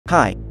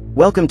Hi,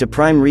 welcome to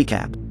Prime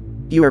Recap.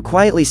 You are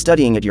quietly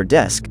studying at your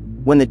desk,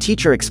 when the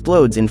teacher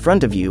explodes in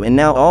front of you and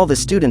now all the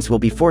students will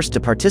be forced to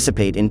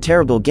participate in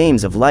terrible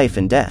games of life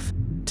and death.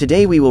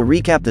 Today we will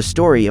recap the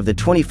story of the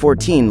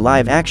 2014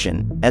 live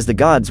action, As the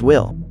Gods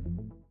Will.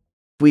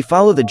 We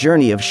follow the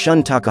journey of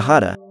Shun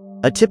Takahata,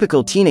 a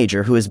typical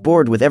teenager who is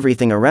bored with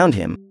everything around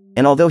him,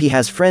 and although he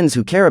has friends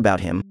who care about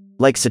him,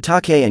 like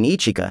Satake and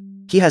Ichika,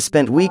 he has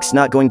spent weeks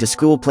not going to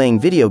school playing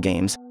video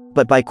games,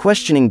 but by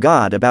questioning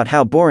God about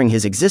how boring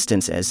his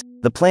existence is,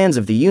 the plans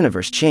of the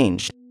universe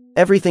changed.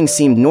 Everything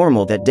seemed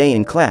normal that day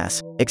in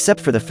class, except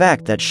for the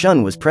fact that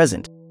Shun was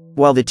present.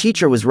 While the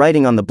teacher was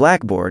writing on the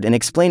blackboard and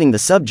explaining the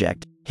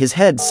subject, his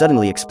head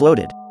suddenly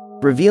exploded,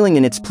 revealing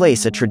in its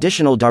place a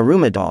traditional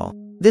Daruma doll.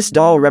 This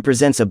doll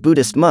represents a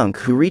Buddhist monk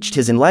who reached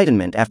his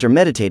enlightenment after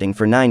meditating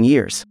for 9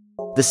 years.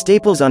 The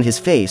staples on his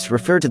face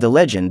refer to the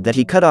legend that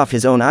he cut off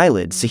his own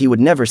eyelids so he would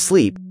never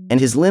sleep, and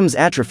his limbs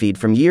atrophied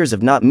from years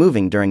of not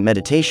moving during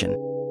meditation.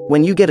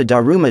 When you get a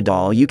Daruma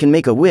doll, you can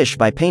make a wish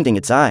by painting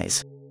its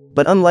eyes.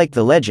 But unlike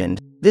the legend,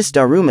 this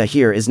Daruma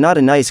here is not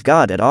a nice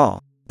god at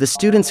all. The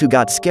students who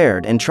got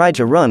scared and tried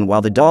to run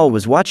while the doll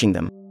was watching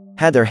them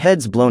had their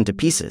heads blown to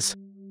pieces.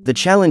 The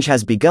challenge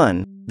has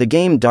begun, the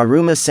game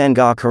Daruma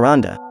Sanga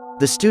Karanda.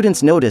 The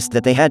students noticed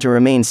that they had to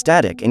remain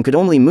static and could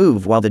only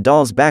move while the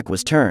doll's back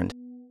was turned,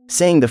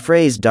 saying the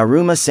phrase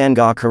Daruma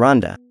Sanga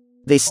Karanda.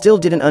 They still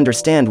didn't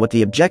understand what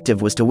the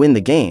objective was to win the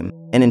game,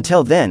 and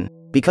until then,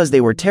 because they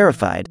were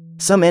terrified,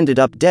 some ended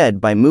up dead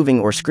by moving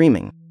or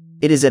screaming.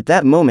 It is at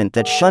that moment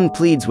that Shun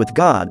pleads with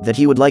God that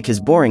he would like his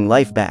boring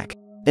life back.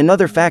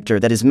 Another factor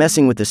that is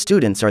messing with the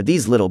students are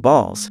these little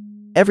balls.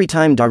 Every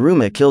time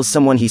Daruma kills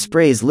someone, he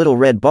sprays little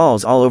red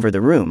balls all over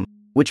the room,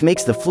 which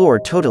makes the floor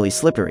totally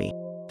slippery.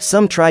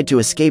 Some tried to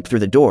escape through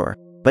the door,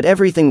 but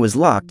everything was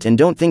locked and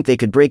don't think they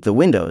could break the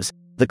windows.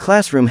 The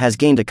classroom has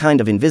gained a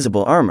kind of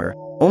invisible armor,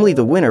 only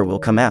the winner will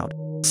come out.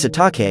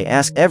 Satake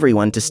asked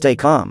everyone to stay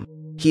calm.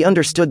 He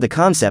understood the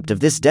concept of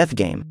this death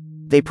game.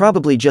 They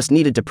probably just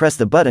needed to press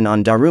the button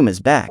on Daruma's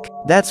back.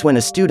 That's when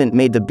a student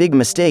made the big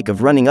mistake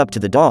of running up to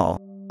the doll.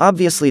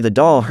 Obviously the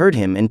doll heard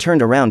him and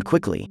turned around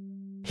quickly.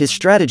 His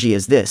strategy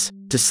is this,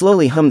 to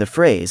slowly hum the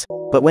phrase,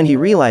 but when he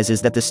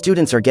realizes that the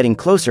students are getting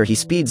closer, he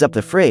speeds up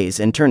the phrase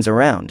and turns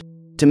around.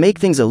 To make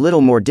things a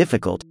little more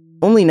difficult,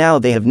 only now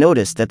they have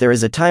noticed that there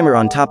is a timer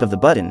on top of the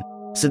button,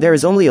 so there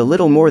is only a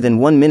little more than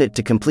 1 minute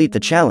to complete the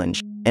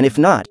challenge, and if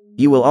not,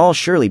 you will all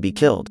surely be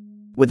killed.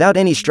 Without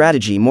any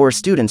strategy, more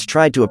students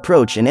tried to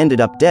approach and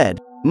ended up dead,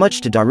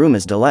 much to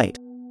Daruma's delight.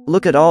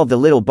 Look at all the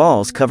little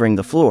balls covering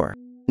the floor.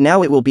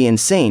 Now it will be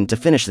insane to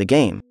finish the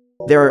game.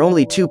 There are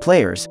only 2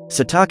 players,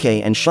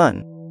 Satake and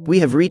Shun. We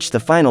have reached the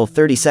final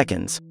 30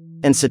 seconds.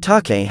 And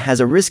Satake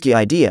has a risky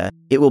idea,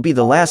 it will be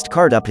the last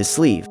card up his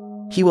sleeve.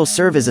 He will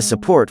serve as a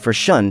support for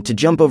Shun to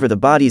jump over the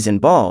bodies and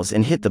balls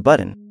and hit the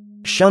button.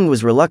 Shun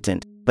was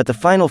reluctant, but the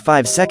final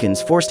 5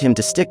 seconds forced him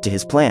to stick to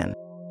his plan.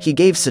 He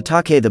gave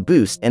Satake the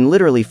boost and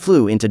literally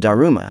flew into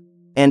Daruma.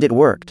 And it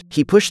worked.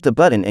 He pushed the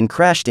button and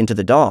crashed into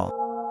the doll.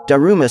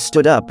 Daruma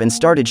stood up and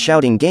started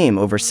shouting game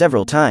over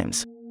several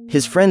times.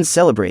 His friends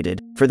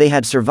celebrated, for they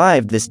had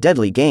survived this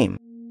deadly game.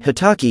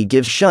 Hitaki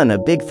gives Shun a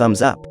big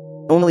thumbs up.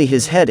 Only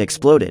his head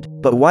exploded.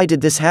 But why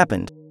did this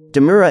happen?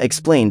 Demura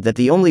explained that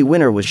the only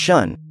winner was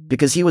Shun,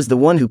 because he was the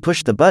one who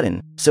pushed the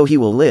button, so he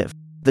will live.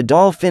 The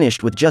doll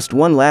finished with just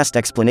one last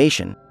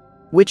explanation,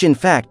 which in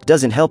fact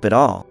doesn't help at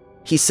all.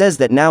 He says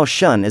that now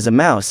Shun is a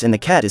mouse and the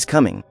cat is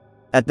coming.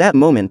 At that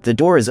moment the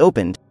door is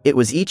opened. It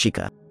was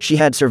Ichika. She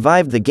had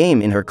survived the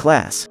game in her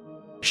class.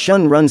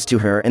 Shun runs to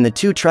her and the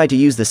two try to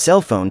use the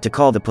cell phone to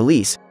call the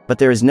police, but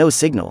there is no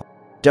signal.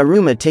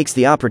 Daruma takes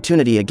the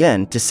opportunity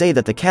again to say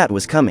that the cat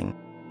was coming.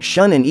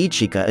 Shun and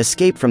Ichika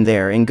escape from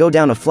there and go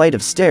down a flight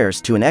of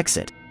stairs to an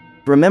exit.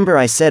 Remember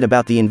I said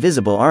about the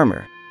invisible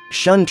armor?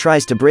 Shun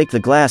tries to break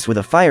the glass with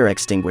a fire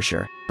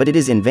extinguisher, but it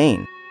is in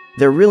vain.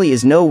 There really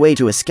is no way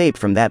to escape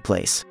from that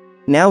place.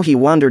 Now he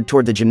wandered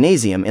toward the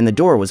gymnasium and the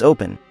door was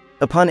open.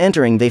 Upon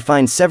entering they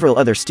find several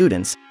other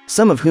students,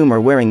 some of whom are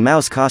wearing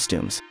mouse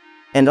costumes.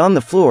 And on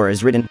the floor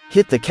is written,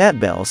 "Hit the cat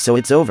bell so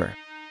it's over."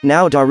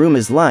 Now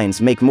Daruma's lines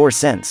make more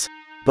sense.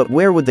 But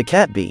where would the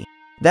cat be?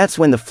 That's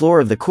when the floor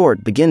of the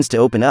court begins to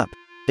open up.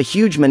 A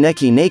huge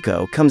maneki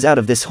Neko comes out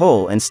of this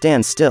hole and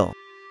stands still.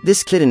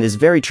 This kitten is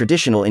very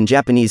traditional in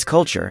Japanese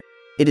culture.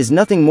 It is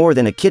nothing more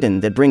than a kitten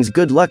that brings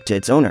good luck to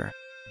its owner.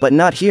 But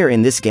not here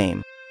in this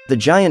game. The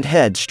giant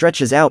head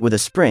stretches out with a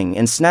spring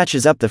and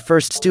snatches up the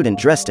first student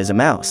dressed as a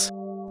mouse.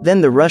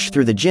 Then the rush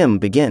through the gym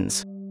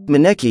begins.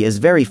 Maneki is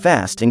very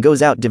fast and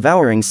goes out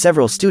devouring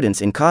several students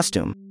in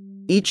costume.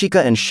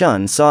 Ichika and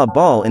Shun saw a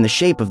ball in the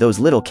shape of those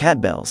little cat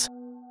bells.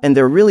 And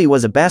there really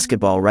was a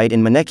basketball right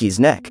in Maneki's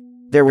neck.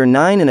 There were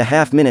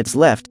 9.5 minutes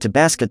left to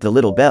basket the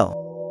little bell.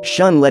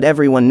 Shun let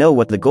everyone know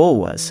what the goal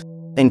was.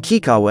 And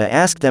Kikawa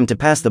asked them to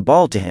pass the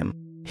ball to him.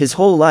 His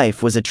whole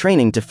life was a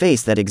training to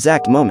face that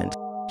exact moment.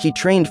 He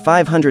trained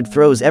 500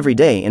 throws every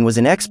day and was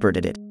an expert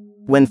at it.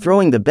 When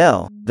throwing the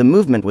bell, the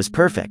movement was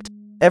perfect.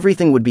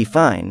 Everything would be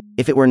fine,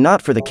 if it were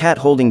not for the cat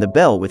holding the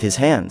bell with his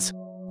hands.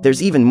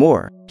 There's even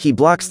more. He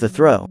blocks the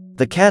throw.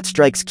 The cat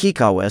strikes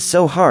Kikawa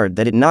so hard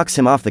that it knocks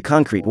him off the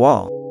concrete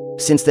wall.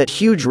 Since that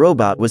huge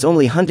robot was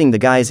only hunting the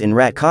guys in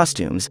rat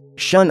costumes,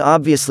 Shun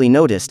obviously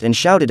noticed and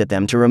shouted at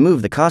them to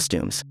remove the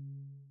costumes.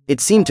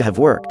 It seemed to have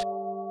worked.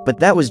 But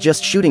that was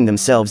just shooting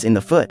themselves in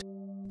the foot.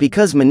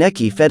 Because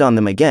Maneki fed on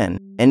them again,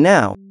 and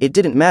now, it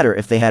didn't matter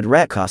if they had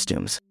rat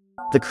costumes.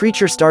 The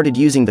creature started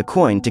using the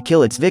coin to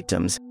kill its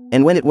victims,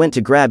 and when it went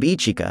to grab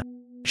Ichika,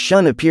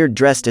 Shun appeared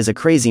dressed as a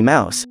crazy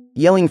mouse,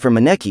 yelling for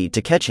Maneki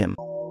to catch him.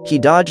 He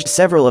dodged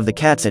several of the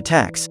cat's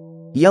attacks,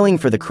 yelling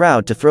for the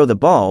crowd to throw the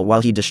ball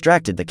while he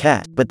distracted the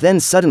cat. But then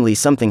suddenly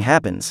something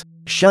happens.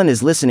 Shun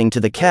is listening to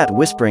the cat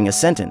whispering a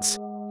sentence.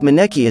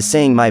 Maneki is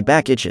saying my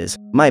back itches,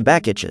 my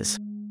back itches.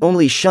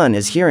 Only Shun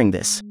is hearing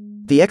this.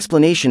 The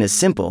explanation is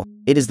simple,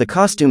 it is the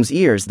costume's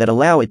ears that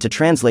allow it to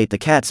translate the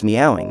cat's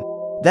meowing.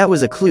 That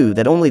was a clue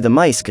that only the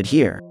mice could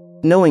hear.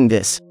 Knowing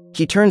this,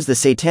 he turns the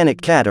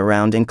satanic cat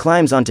around and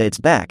climbs onto its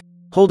back.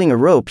 Holding a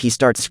rope, he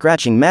starts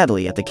scratching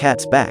madly at the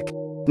cat's back.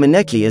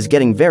 Maneki is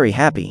getting very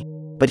happy.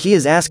 But he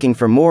is asking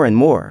for more and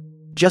more.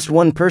 Just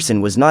one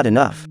person was not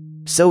enough.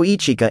 So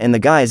Ichika and the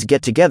guys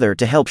get together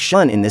to help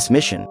Shun in this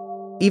mission.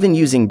 Even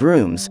using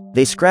brooms,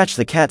 they scratch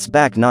the cat's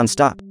back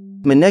non-stop.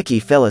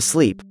 Maneki fell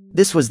asleep.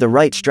 This was the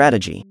right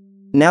strategy.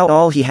 Now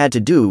all he had to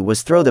do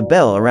was throw the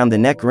bell around the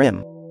neck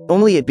rim.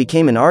 Only it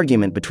became an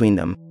argument between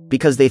them,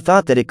 because they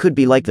thought that it could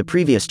be like the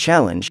previous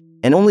challenge,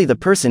 and only the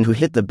person who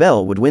hit the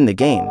bell would win the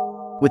game.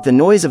 With the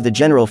noise of the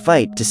general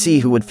fight to see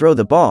who would throw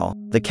the ball,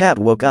 the cat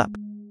woke up,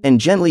 and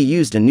gently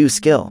used a new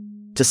skill,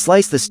 to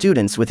slice the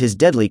students with his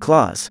deadly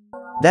claws.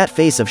 That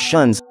face of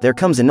Shun's, there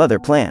comes another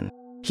plan.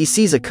 He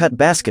sees a cut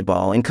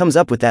basketball and comes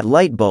up with that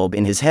light bulb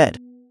in his head.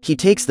 He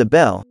takes the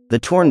bell, the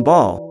torn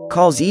ball,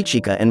 calls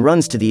Ichika and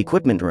runs to the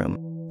equipment room.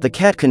 The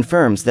cat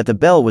confirms that the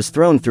bell was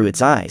thrown through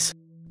its eyes.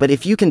 But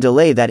if you can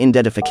delay that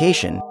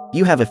identification,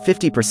 you have a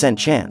 50%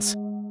 chance.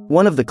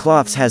 One of the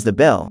cloths has the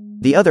bell,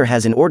 the other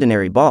has an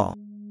ordinary ball.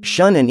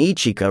 Shun and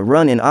Ichika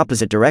run in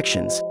opposite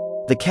directions.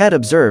 The cat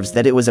observes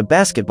that it was a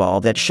basketball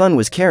that Shun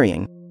was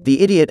carrying,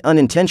 the idiot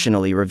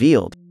unintentionally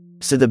revealed.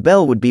 So the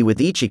bell would be with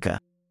Ichika.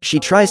 She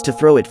tries to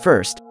throw it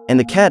first, and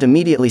the cat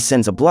immediately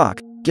sends a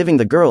block, giving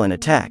the girl an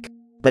attack.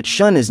 But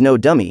Shun is no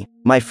dummy,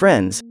 my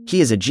friends,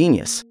 he is a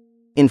genius.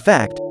 In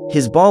fact,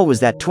 his ball was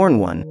that torn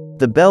one,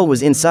 the bell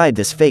was inside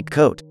this fake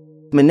coat.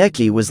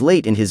 Maneki was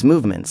late in his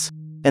movements.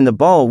 And the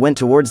ball went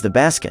towards the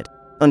basket.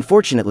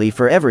 Unfortunately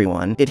for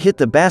everyone, it hit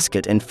the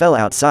basket and fell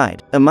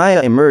outside.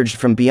 Amaya emerged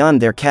from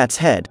beyond their cat's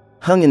head,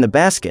 hung in the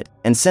basket,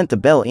 and sent the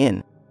bell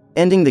in.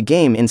 Ending the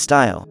game in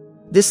style.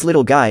 This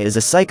little guy is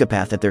a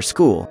psychopath at their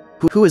school,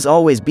 who is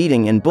always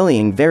beating and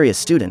bullying various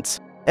students.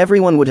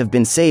 Everyone would have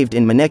been saved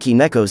in Maneki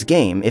Neko's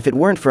game if it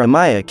weren't for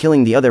Amaya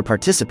killing the other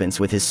participants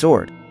with his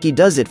sword. He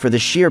does it for the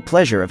sheer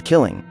pleasure of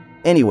killing.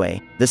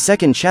 Anyway, the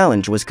second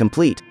challenge was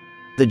complete.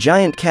 The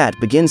giant cat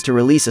begins to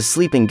release a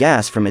sleeping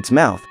gas from its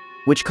mouth,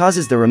 which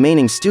causes the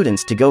remaining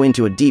students to go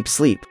into a deep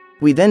sleep.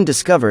 We then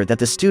discover that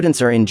the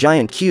students are in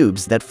giant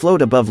cubes that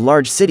float above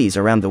large cities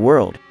around the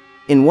world.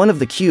 In one of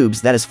the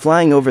cubes that is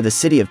flying over the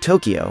city of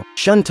Tokyo,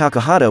 Shun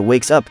Takahata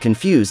wakes up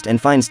confused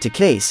and finds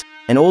Takase,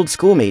 an old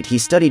schoolmate he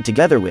studied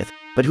together with,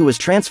 but who was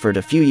transferred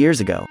a few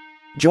years ago.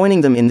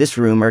 Joining them in this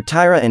room are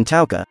Taira and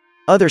Tauka,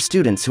 other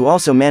students who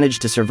also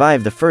managed to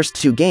survive the first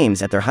 2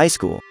 games at their high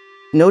school.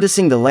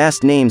 Noticing the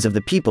last names of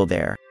the people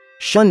there,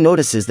 Shun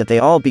notices that they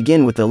all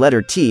begin with the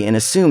letter T and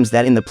assumes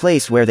that in the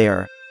place where they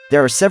are,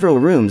 there are several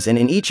rooms and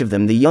in each of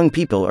them the young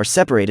people are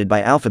separated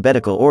by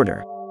alphabetical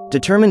order.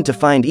 Determined to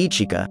find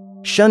Ichika,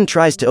 Shun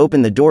tries to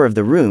open the door of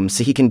the room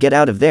so he can get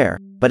out of there,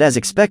 but as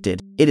expected,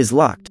 it is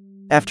locked.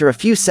 After a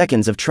few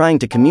seconds of trying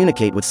to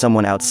communicate with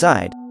someone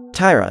outside,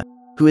 Taira,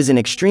 who is an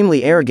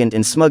extremely arrogant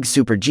and smug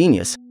super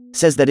genius,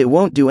 says that it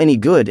won't do any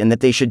good and that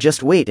they should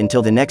just wait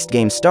until the next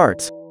game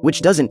starts,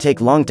 which doesn't take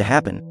long to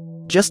happen.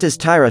 Just as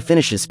Taira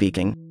finishes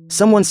speaking,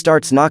 someone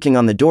starts knocking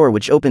on the door,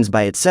 which opens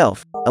by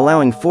itself,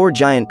 allowing 4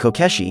 giant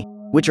kokeshi,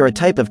 which are a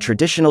type of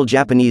traditional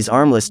Japanese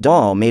armless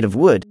doll made of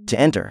wood, to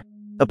enter.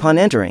 Upon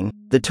entering,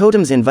 the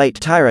totems invite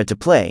Taira to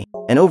play,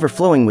 and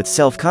overflowing with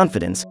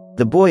self-confidence,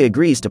 the boy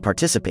agrees to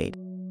participate.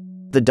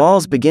 The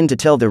dolls begin to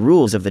tell the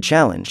rules of the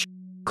challenge,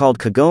 called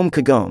Kagome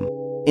Kagome.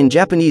 In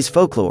Japanese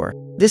folklore,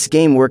 this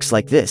game works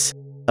like this.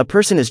 A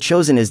person is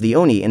chosen as the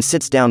Oni and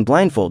sits down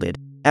blindfolded,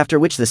 after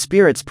which the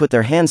spirits put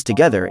their hands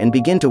together and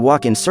begin to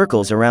walk in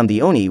circles around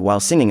the Oni while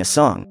singing a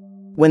song.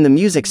 When the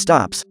music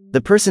stops,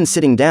 the person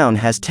sitting down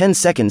has 10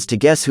 seconds to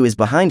guess who is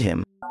behind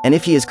him, and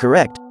if he is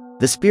correct,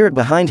 the spirit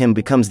behind him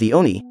becomes the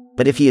Oni,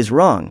 but if he is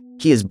wrong,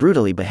 he is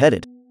brutally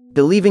beheaded.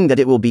 Believing that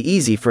it will be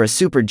easy for a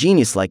super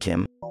genius like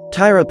him,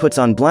 Taira puts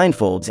on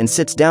blindfolds and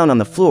sits down on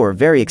the floor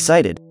very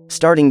excited,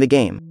 starting the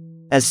game.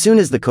 As soon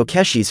as the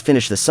kokeshis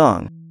finish the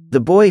song, the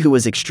boy who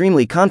was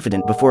extremely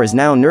confident before is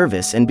now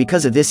nervous, and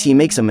because of this he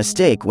makes a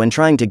mistake when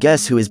trying to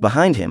guess who is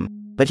behind him,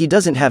 but he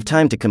doesn't have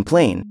time to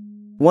complain.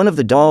 One of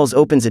the dolls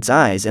opens its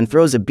eyes and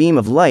throws a beam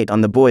of light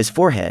on the boy's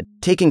forehead,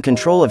 taking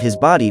control of his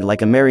body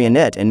like a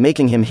marionette and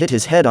making him hit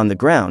his head on the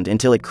ground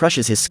until it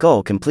crushes his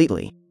skull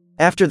completely.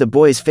 After the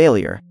boy's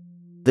failure,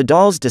 the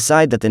dolls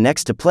decide that the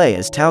next to play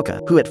is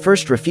Tauka, who at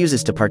first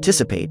refuses to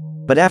participate,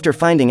 but after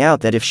finding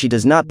out that if she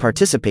does not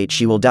participate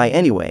she will die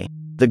anyway,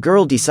 the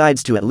girl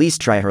decides to at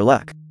least try her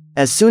luck.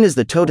 As soon as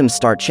the totems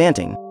start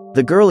chanting,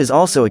 the girl is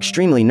also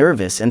extremely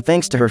nervous, and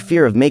thanks to her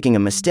fear of making a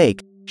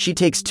mistake, she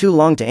takes too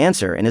long to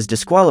answer and is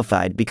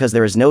disqualified because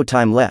there is no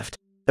time left.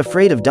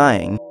 Afraid of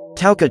dying,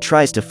 Tauka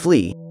tries to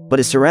flee, but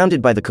is surrounded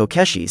by the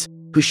Kokeshis,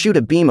 who shoot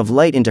a beam of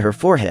light into her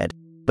forehead,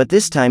 but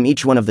this time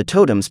each one of the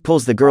totems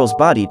pulls the girl's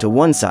body to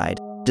one side,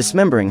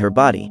 dismembering her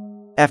body.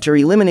 After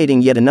eliminating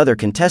yet another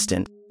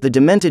contestant, the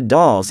demented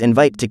dolls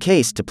invite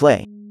Takase to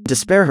play. To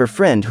spare her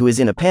friend who is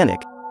in a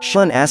panic,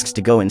 Shun asks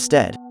to go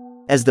instead.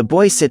 As the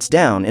boy sits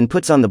down and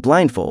puts on the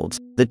blindfolds,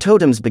 the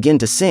totems begin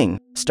to sing,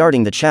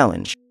 starting the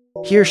challenge.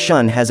 Here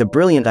Shun has a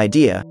brilliant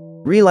idea,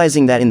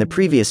 realizing that in the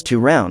previous 2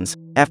 rounds,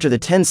 after the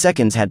 10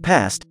 seconds had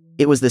passed,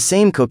 it was the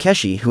same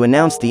Kokeshi who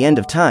announced the end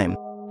of time.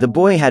 The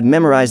boy had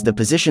memorized the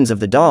positions of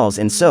the dolls,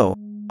 and so,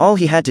 all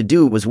he had to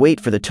do was wait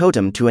for the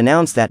totem to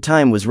announce that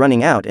time was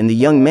running out and the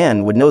young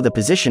man would know the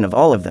position of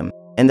all of them,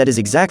 and that is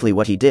exactly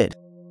what he did.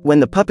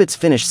 When the puppets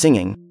finish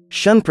singing,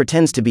 Shun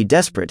pretends to be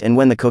desperate, and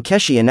when the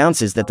Kokeshi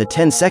announces that the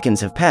 10 seconds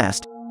have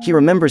passed, he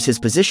remembers his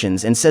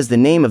positions and says the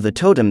name of the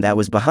totem that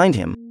was behind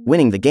him,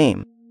 winning the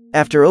game.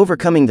 After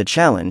overcoming the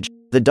challenge,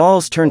 the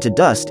dolls turn to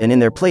dust and in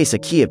their place a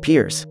key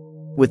appears.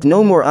 With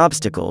no more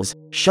obstacles,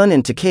 Shun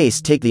and Takase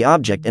take the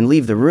object and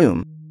leave the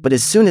room, but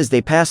as soon as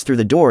they pass through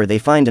the door they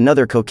find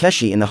another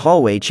Kokeshi in the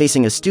hallway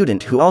chasing a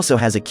student who also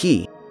has a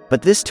key,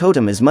 but this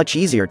totem is much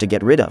easier to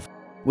get rid of.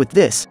 With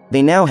this,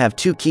 they now have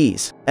 2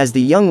 keys. As the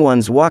young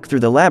ones walk through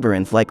the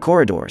labyrinth-like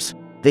corridors,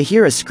 they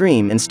hear a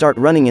scream and start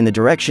running in the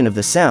direction of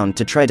the sound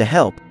to try to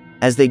help.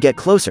 As they get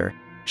closer,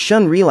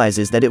 Shun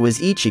realizes that it was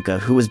Ichika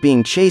who was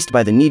being chased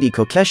by the needy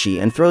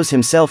Kokeshi and throws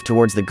himself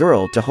towards the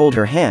girl to hold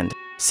her hand,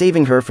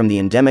 saving her from the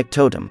endemic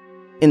totem.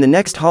 In the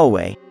next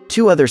hallway,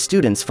 2 other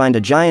students find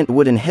a giant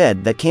wooden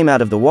head that came out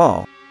of the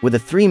wall, with a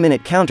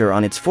 3-minute counter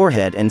on its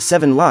forehead and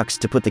 7 locks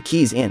to put the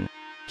keys in.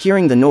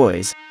 Hearing the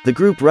noise, the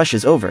group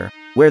rushes over,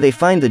 where they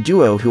find the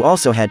duo who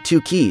also had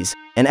 2 keys,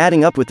 and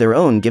adding up with their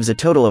own gives a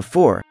total of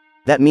 4.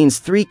 That means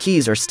 3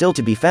 keys are still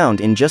to be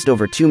found in just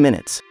over 2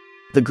 minutes.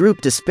 The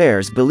group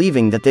despairs,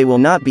 believing that they will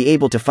not be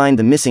able to find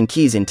the missing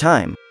keys in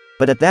time,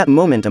 but at that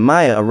moment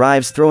Amaya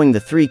arrives throwing the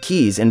 3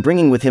 keys and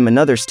bringing with him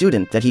another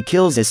student that he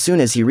kills as soon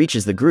as he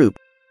reaches the group.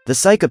 The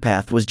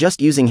psychopath was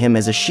just using him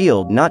as a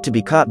shield not to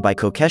be caught by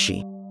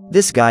Kokeshi.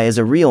 This guy is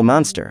a real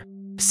monster.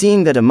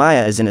 Seeing that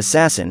Amaya is an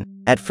assassin,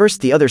 at first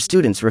the other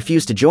students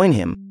refuse to join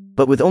him,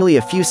 but with only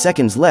a few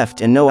seconds left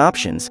and no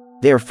options,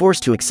 they are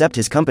forced to accept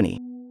his company.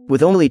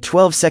 With only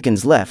 12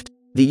 seconds left,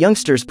 the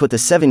youngsters put the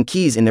 7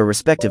 keys in their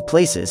respective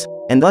places,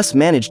 and thus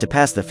manage to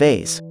pass the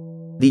phase.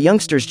 The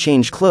youngsters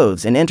change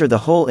clothes and enter the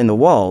hole in the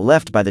wall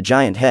left by the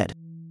giant head.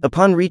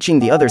 Upon reaching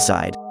the other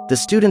side, the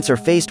students are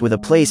faced with a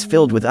place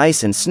filled with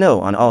ice and snow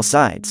on all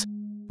sides.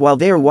 While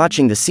they are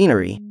watching the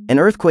scenery, an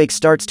earthquake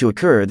starts to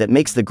occur that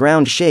makes the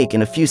ground shake,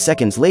 and a few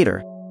seconds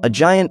later, a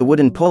giant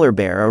wooden polar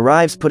bear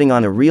arrives putting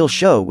on a real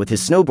show with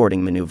his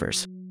snowboarding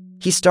maneuvers.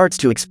 He starts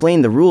to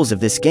explain the rules of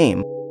this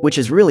game, which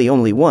is really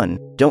only one: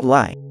 don't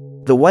lie.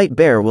 The white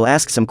bear will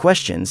ask some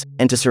questions,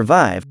 and to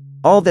survive,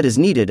 all that is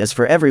needed is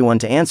for everyone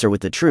to answer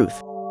with the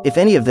truth. If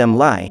any of them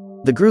lie,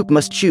 the group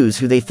must choose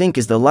who they think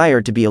is the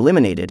liar to be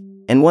eliminated,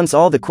 and once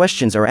all the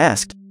questions are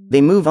asked,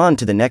 they move on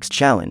to the next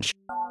challenge.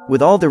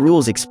 With all the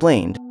rules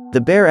explained,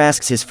 the bear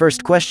asks his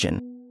first question: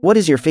 what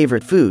is your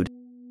favorite food?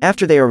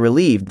 After they are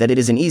relieved that it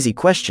is an easy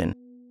question,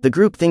 the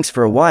group thinks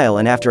for a while,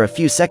 and after a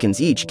few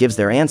seconds each gives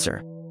their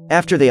answer.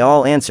 After they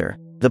all answer,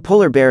 the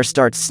polar bear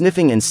starts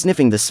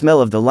sniffing the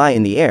smell of the lie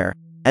in the air.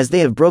 As they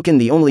have broken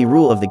the only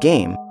rule of the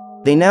game,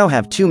 they now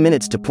have 2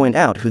 minutes to point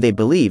out who they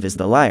believe is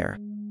the liar.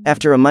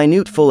 After a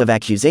minute full of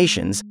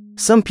accusations,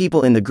 some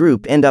people in the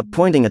group end up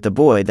pointing at the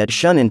boy that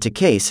Shun and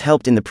Takase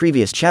helped in the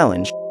previous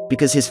challenge,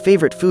 because his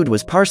favorite food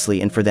was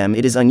parsley, and for them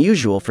it is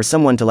unusual for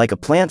someone to like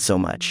a plant so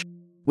much.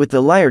 With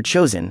the liar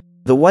chosen,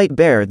 the white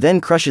bear then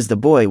crushes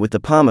the boy with the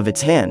palm of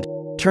its hand,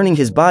 turning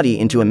his body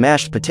into a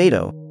mashed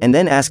potato, and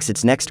then asks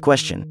its next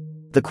question.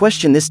 The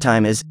question this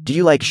time is, do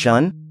you like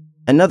Shun?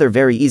 Another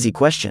very easy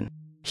question.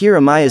 Here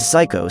Amaya's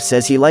psycho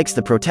says he likes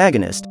the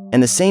protagonist,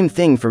 and the same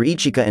thing for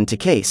Ichika and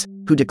Takase,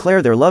 who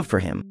declare their love for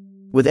him.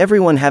 With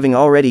everyone having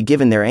already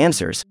given their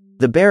answers,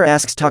 the bear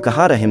asks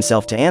Takahata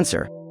himself to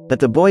answer, but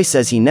the boy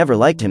says he never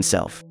liked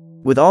himself.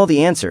 With all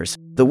the answers,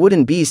 the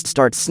wooden beast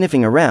starts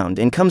sniffing around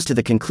and comes to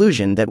the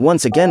conclusion that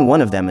once again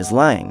one of them is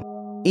lying.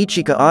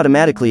 Ichika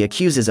automatically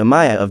accuses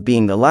Amaya of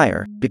being the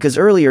liar, because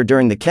earlier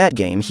during the cat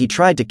game he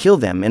tried to kill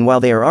them, and while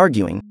they are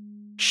arguing,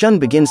 Shun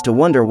begins to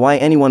wonder why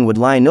anyone would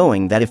lie,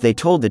 knowing that if they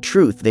told the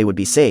truth they would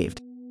be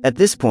saved. At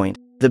this point,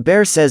 the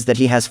bear says that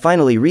he has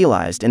finally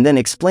realized, and then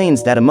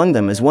explains that among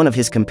them is one of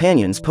his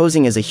companions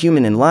posing as a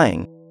human and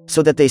lying,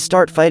 so that they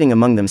start fighting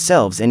among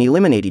themselves and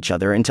eliminate each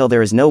other until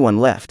there is no one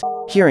left.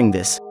 Hearing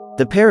this,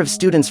 the pair of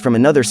students from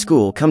another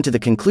school come to the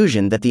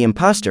conclusion that the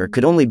imposter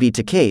could only be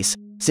Takase,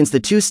 since the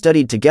two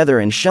studied together,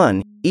 and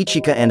Shun,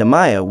 Ichika and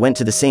Amaya went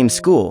to the same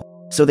school,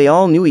 so they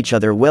all knew each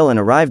other well and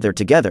arrived there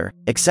together,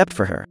 except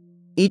for her.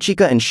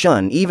 Ichika and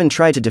Shun even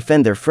try to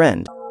defend their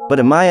friend, but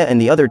Amaya and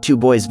the other two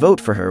boys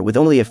vote for her with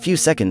only a few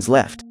seconds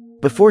left.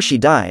 Before she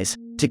dies,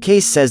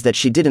 Takase says that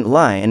she didn't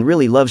lie and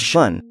really loves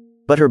Shun,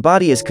 but her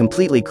body is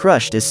completely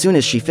crushed as soon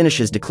as she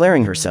finishes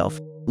declaring herself,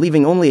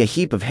 leaving only a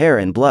heap of hair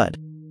and blood.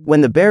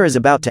 When the bear is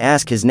about to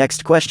ask his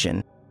next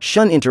question,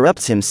 Shun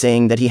interrupts him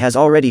saying that he has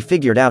already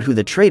figured out who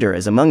the traitor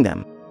is among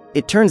them.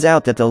 It turns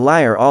out that the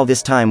liar all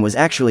this time was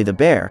actually the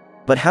bear,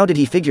 but how did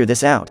he figure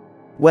this out?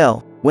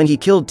 Well, when he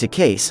killed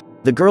Takase,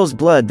 the girl's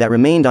blood that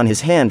remained on his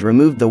hand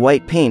removed the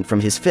white paint from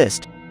his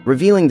fist,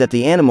 revealing that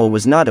the animal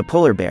was not a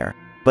polar bear,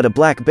 but a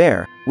black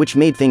bear, which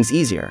made things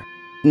easier.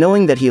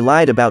 Knowing that he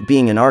lied about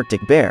being an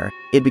Arctic bear,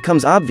 it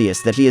becomes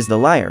obvious that he is the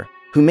liar,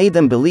 who made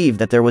them believe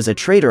that there was a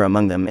traitor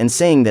among them and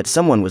saying that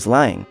someone was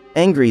lying,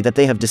 angry that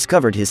they have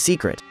discovered his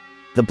secret.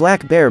 The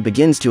black bear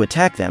begins to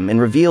attack them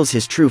and reveals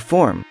his true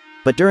form,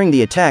 but during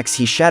the attacks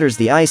he shatters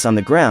the ice on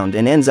the ground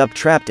and ends up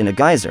trapped in a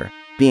geyser,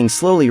 being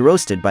slowly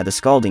roasted by the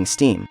scalding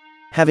steam.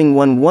 Having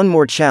won one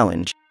more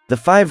challenge, the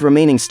 5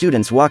 remaining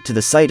students walk to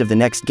the site of the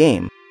next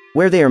game,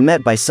 where they are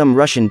met by some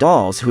Russian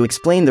dolls who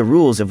explain the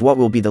rules of what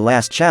will be the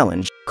last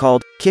challenge,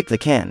 called Kick the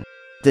Can.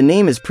 The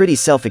name is pretty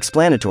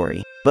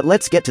self-explanatory, but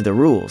let's get to the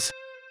rules.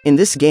 In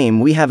this game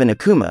we have an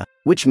Akuma,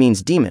 which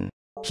means demon.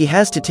 He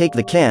has to take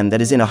the can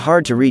that is in a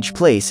hard-to-reach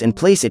place and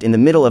place it in the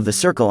middle of the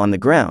circle on the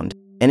ground,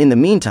 and in the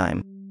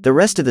meantime, the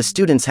rest of the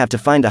students have to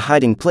find a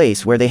hiding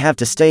place where they have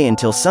to stay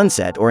until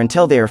sunset or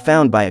until they are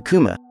found by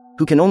Akuma,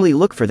 who can only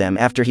look for them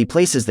after he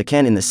places the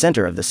can in the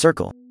center of the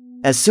circle.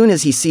 As soon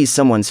as he sees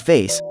someone's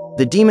face,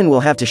 the demon will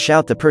have to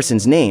shout the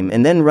person's name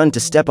and then run to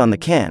step on the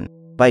can.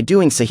 By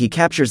doing so he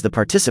captures the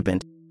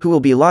participant, who will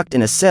be locked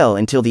in a cell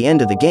until the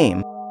end of the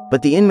game,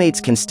 but the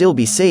inmates can still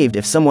be saved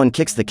if someone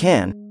kicks the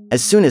can.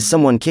 As soon as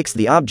someone kicks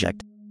the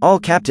object, all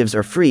captives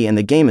are free and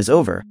the game is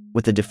over,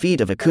 with the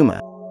defeat of Akuma.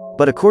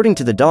 But according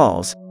to the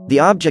dolls, the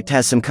object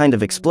has some kind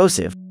of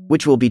explosive,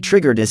 which will be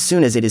triggered as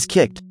soon as it is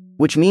kicked,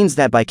 which means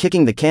that by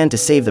kicking the can to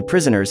save the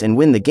prisoners and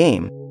win the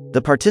game,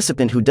 the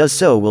participant who does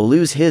so will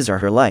lose his or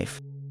her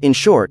life. In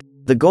short,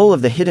 the goal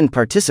of the hidden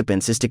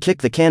participants is to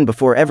kick the can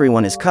before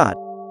everyone is caught,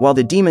 while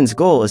the demon's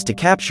goal is to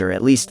capture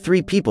at least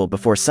 3 people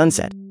before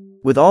sunset.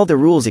 With all the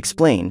rules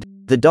explained,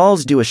 the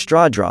dolls do a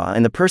straw draw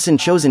and the person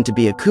chosen to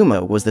be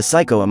Akuma was the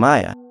psycho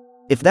Amaya.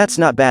 If that's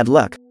not bad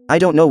luck, I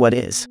don't know what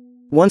is.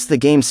 Once the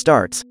game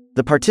starts,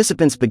 the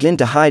participants begin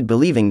to hide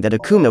believing that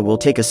Akuma will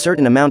take a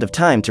certain amount of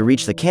time to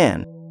reach the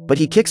can, but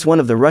he kicks one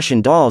of the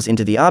Russian dolls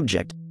into the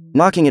object,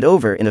 knocking it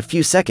over in a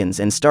few seconds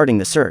and starting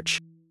the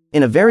search.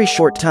 In a very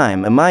short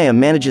time Amaya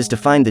manages to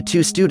find the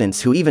 2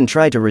 students who even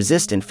try to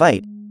resist and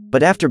fight,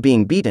 but after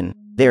being beaten,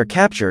 they are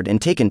captured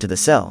and taken to the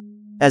cell.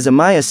 As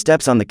Amaya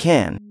steps on the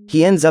can,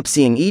 he ends up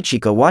seeing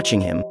Ichika watching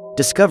him,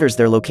 discovers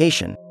their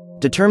location.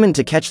 Determined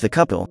to catch the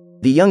couple,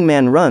 the young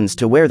man runs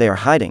to where they are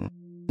hiding.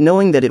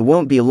 Knowing that it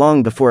won't be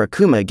long before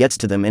Akuma gets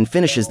to them and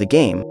finishes the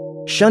game,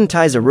 Shun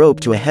ties a rope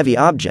to a heavy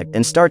object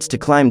and starts to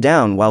climb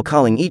down while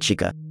calling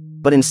Ichika,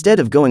 but instead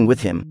of going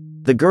with him,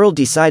 the girl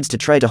decides to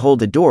try to hold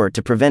the door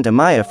to prevent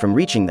Amaya from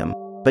reaching them,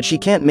 but she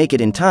can't make it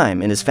in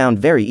time and is found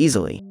very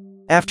easily.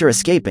 After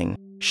escaping,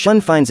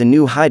 Shun finds a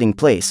new hiding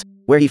place,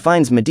 where he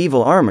finds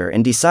medieval armor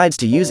and decides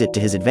to use it to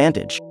his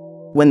advantage.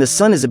 When the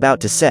sun is about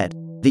to set,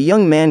 the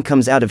young man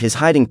comes out of his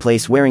hiding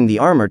place wearing the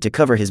armor to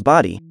cover his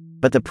body,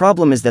 but the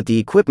problem is that the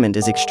equipment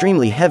is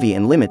extremely heavy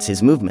and limits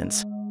his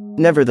movements.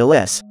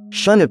 Nevertheless,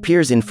 Shun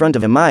appears in front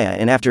of Amaya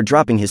and after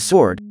dropping his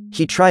sword,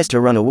 he tries to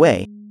run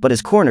away, but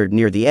is cornered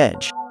near the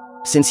edge.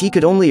 Since he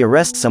could only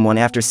arrest someone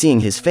after seeing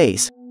his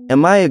face,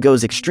 Amaya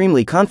goes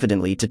extremely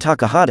confidently to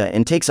Takahata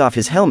and takes off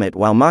his helmet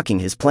while mocking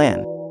his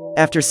plan.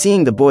 After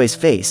seeing the boy's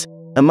face,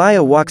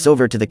 Amaya walks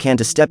over to the can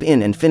to step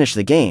in and finish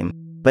the game,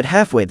 but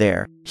halfway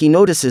there, he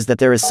notices that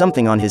there is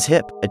something on his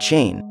hip, a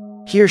chain.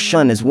 Here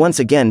Shun is once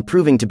again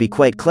proving to be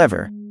quite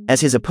clever.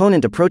 As his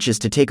opponent approaches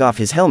to take off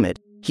his helmet,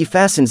 he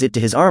fastens it to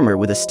his armor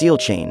with a steel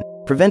chain,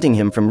 preventing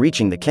him from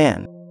reaching the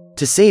can.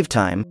 To save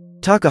time,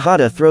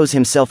 Takahata throws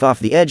himself off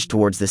the edge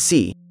towards the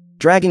sea,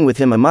 dragging with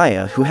him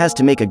Amaya who has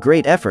to make a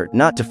great effort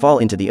not to fall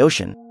into the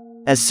ocean.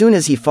 As soon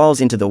as he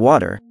falls into the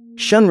water,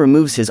 Shun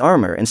removes his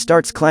armor and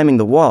starts climbing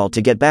the wall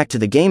to get back to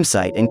the game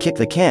site and kick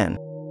the can.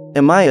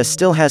 Amaya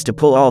still has to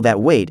pull all that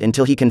weight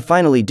until he can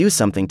finally do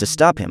something to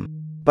stop him.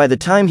 By the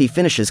time he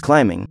finishes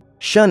climbing,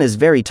 Shun is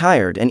very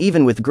tired and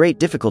even with great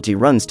difficulty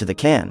runs to the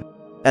can.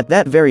 At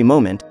that very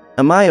moment,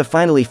 Amaya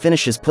finally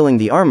finishes pulling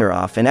the armor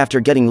off and after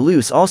getting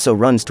loose also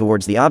runs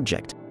towards the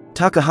object.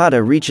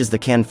 Takahata reaches the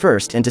can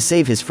first and to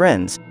save his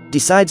friends,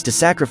 decides to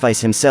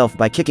sacrifice himself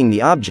by kicking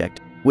the object,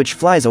 which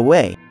flies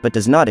away, but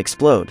does not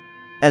explode.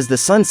 As the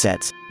sun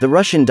sets, the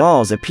Russian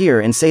dolls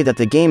appear and say that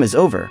the game is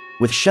over,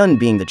 with Shun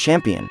being the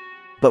champion.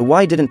 But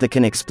why didn't the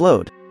can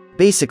explode?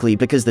 Basically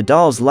because the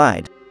dolls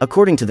lied.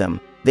 According to them,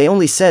 they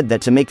only said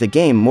that to make the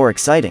game more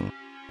exciting.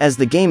 As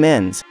the game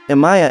ends,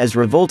 Amaya is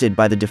revolted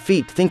by the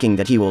defeat thinking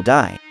that he will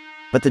die.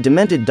 But the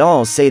demented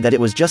dolls say that it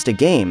was just a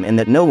game and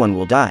that no one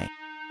will die.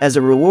 As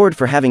a reward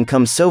for having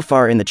come so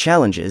far in the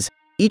challenges,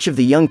 Each of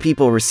the young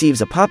people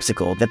receives a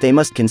popsicle that they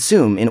must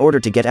consume in order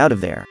to get out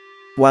of there.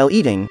 While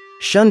eating,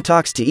 Shun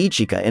talks to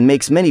Ichika and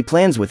makes many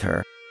plans with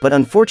her, but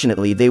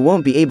unfortunately they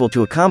won't be able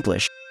to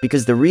accomplish,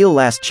 because the real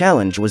last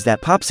challenge was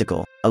that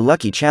popsicle, a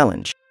lucky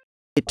challenge.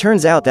 It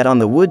turns out that on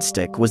the wood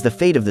stick was the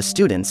fate of the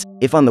students.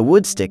 If on the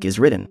wood stick is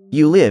written,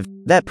 "You live,"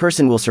 that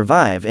person will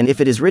survive, and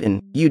if it is written,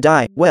 "You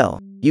die," well,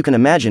 you can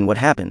imagine what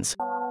happens.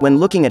 When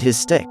looking at his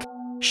stick,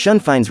 Shun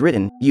finds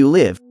written, "You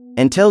live,"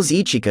 and tells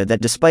Ichika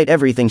that despite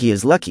everything he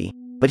is lucky,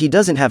 but he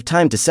doesn't have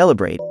time to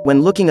celebrate.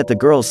 When looking at the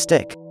girl's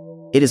stick,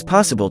 it is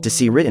possible to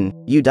see written,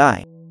 "You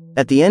die."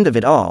 At the end of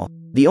it all,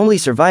 the only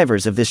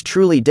survivors of this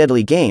truly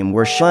deadly game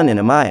were Shun and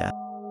Amaya.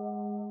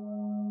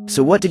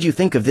 So what did you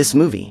think of this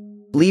movie?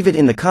 Leave it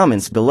in the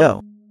comments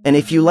below. And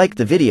if you liked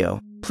the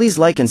video, please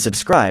like and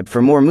subscribe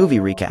for more movie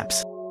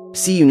recaps.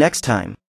 See you next time.